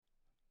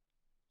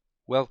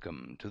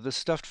Welcome to the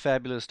Stuffed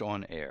Fabulist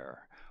on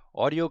Air,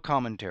 audio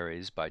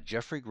commentaries by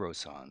Jeffrey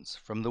Grossans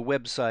from the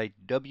website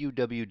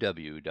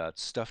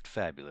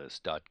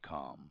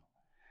www.stuffedfabulist.com.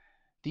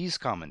 These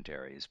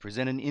commentaries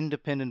present an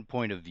independent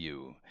point of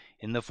view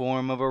in the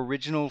form of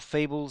original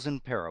fables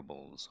and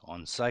parables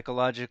on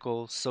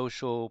psychological,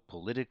 social,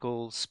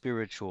 political,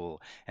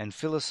 spiritual, and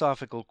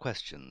philosophical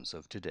questions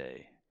of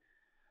today.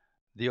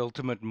 The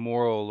ultimate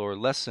moral or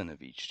lesson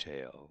of each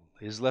tale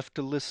is left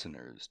to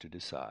listeners to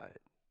decide.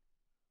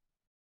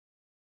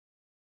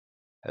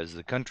 As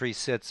the country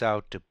sets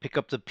out to pick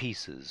up the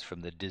pieces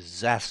from the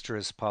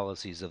disastrous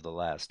policies of the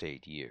last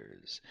 8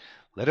 years,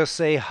 let us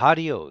say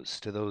adios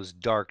to those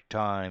dark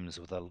times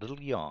with a little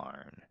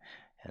yarn,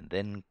 and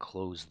then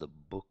close the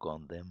book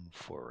on them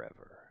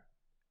forever.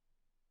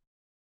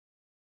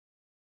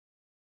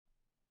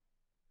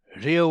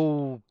 The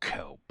Old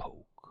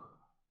Cowpoke.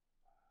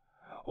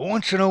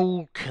 Once an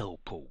old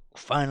cowpoke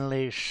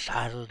finally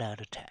sidled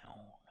out of town.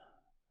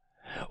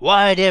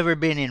 Why it ever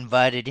been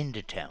invited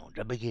into town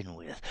to begin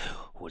with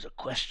was a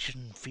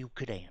question few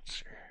could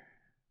answer.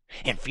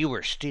 And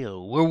fewer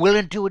still were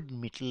willing to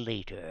admit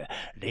later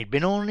they'd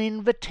been on the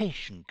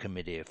invitation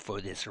committee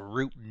for this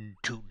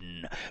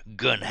rootin'-tootin',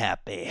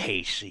 gun-happy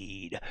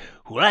hayseed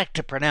who liked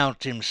to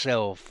pronounce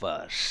himself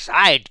a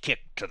sidekick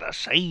to the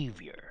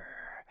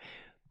Savior,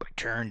 but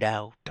turned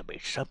out to be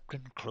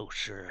something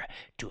closer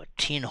to a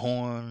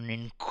tin-horn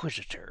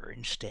inquisitor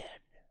instead.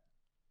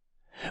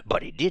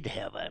 But he did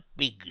have a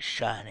big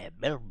shiny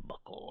belt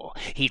buckle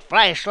he'd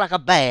flash like a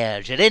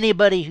badge at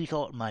anybody he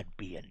thought might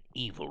be an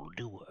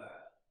evil-doer,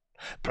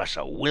 plus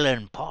a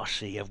willing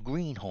posse of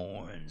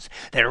greenhorns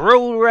that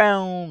rode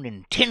round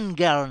in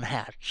 10-gallon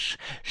hats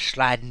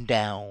sliding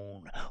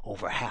down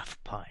over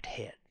half-pint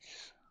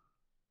heads.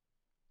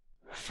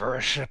 For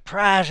a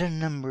surprising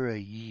number of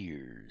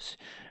years,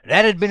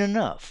 that had been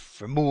enough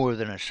for more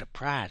than a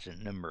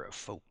surprising number of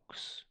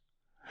folks.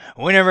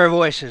 Whenever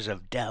voices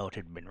of doubt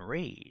had been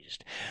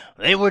raised,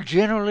 they were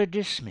generally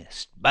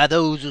dismissed by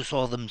those who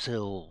saw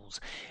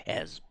themselves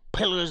as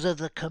pillars of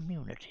the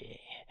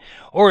community,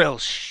 or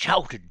else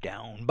shouted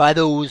down by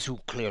those who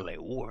clearly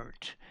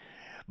weren't,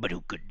 but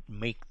who could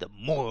make the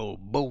moral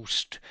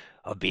boast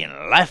of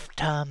being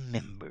lifetime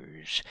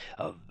members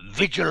of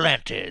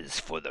Vigilantes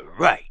for the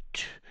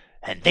Right,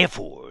 and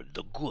therefore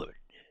the Good.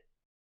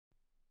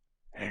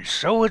 And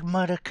so it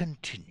might have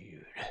continued,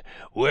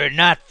 were it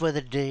not for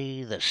the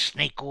day the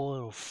snake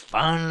oil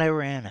finally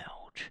ran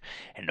out,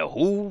 and the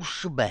whole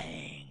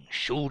shebang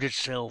showed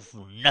itself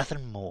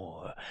nothing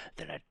more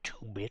than a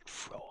two-bit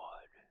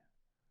fraud.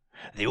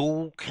 The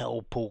old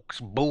cowpoke's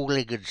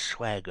bow-legged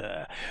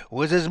swagger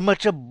was as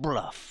much a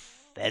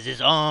bluff as his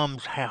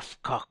arms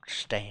half-cocked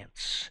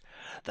stance,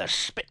 the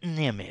spitting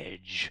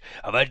image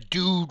of a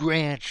dude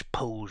ranch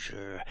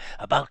poser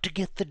about to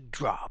get the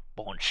drop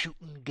on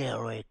shooting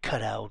gallery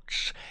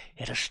cutouts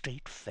at a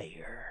state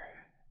fair.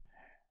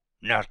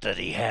 Not that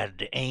he had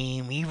to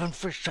aim even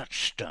for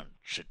such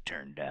stunts, it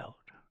turned out,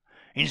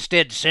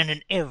 instead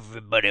sending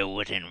everybody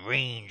within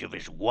range of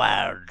his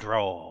wild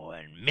draw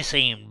and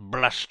misaimed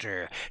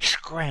bluster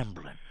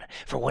scrambling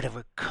for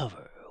whatever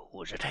cover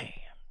was at hand.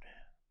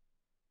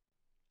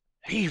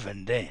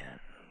 Even then,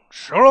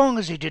 so long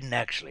as he didn't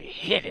actually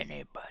hit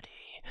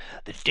anybody,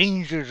 the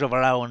dangers of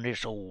allowing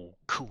this old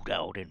coot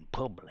out in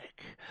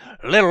public,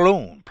 let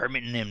alone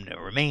permitting him to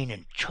remain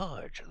in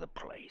charge of the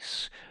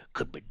place,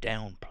 could be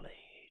downplayed.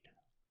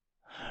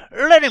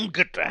 Let him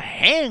get the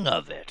hang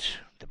of it,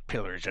 the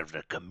pillars of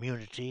the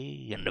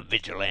community and the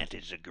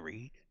vigilantes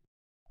agreed.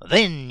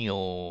 Then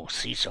you'll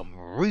see some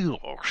real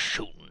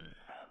shooting.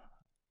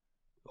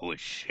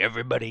 Which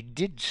everybody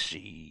did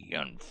see,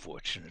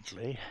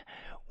 unfortunately,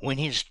 when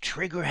his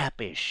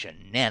trigger-happy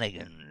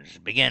shenanigans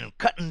began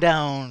cutting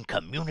down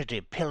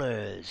community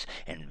pillars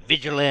and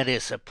vigilante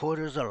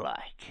supporters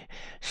alike,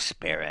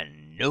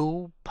 sparing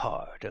no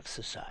part of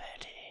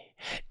society,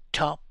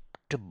 top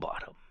to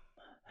bottom,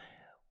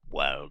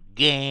 while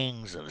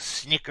gangs of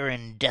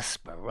snickering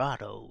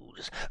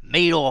desperadoes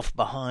made off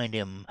behind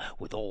him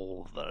with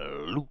all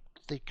the loot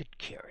they could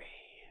carry.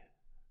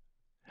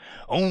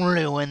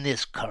 Only when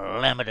this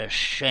calamitous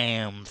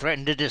sham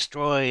threatened to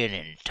destroy an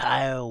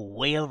entire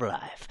way of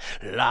life,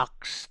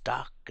 lock,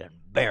 stock,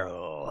 and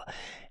barrel,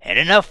 and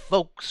enough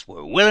folks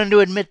were willing to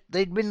admit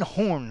they'd been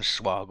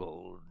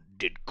hornswoggled,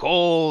 did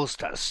calls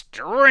to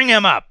string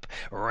him up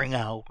ring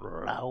out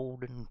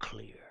loud and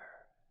clear.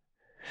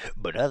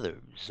 But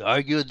others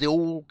argued the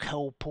old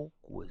cowpoke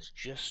was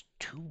just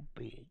too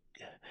big,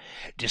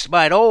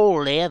 despite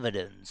all the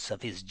evidence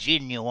of his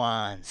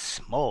genuine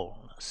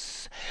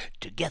smallness,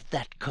 to get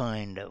that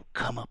kind of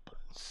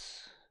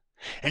comeuppance.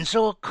 And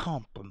so a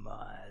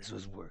compromise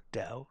was worked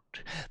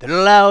out that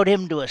allowed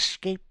him to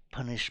escape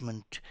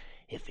punishment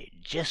if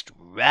he'd just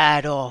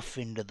ride off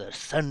into the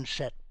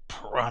sunset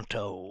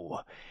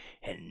pronto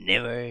and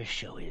never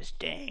show his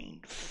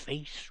danged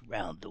face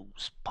round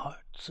those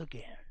parts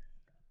again.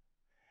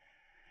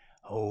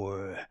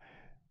 Or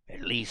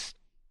at least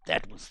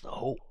that was the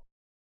hope.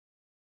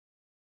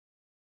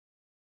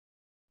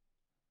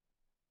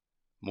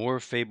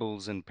 More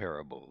fables and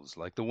parables,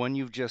 like the one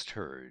you've just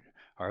heard,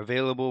 are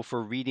available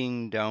for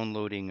reading,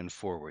 downloading, and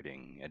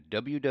forwarding at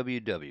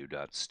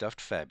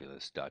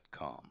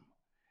www.stuffedfabulous.com.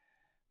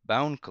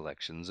 Bound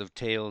collections of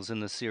tales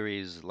in the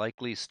series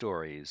Likely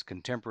Stories,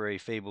 Contemporary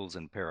Fables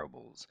and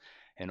Parables,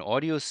 and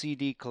audio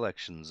CD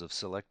collections of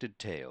selected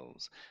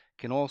tales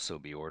can also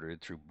be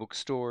ordered through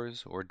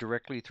bookstores or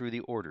directly through the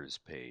orders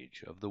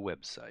page of the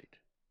website.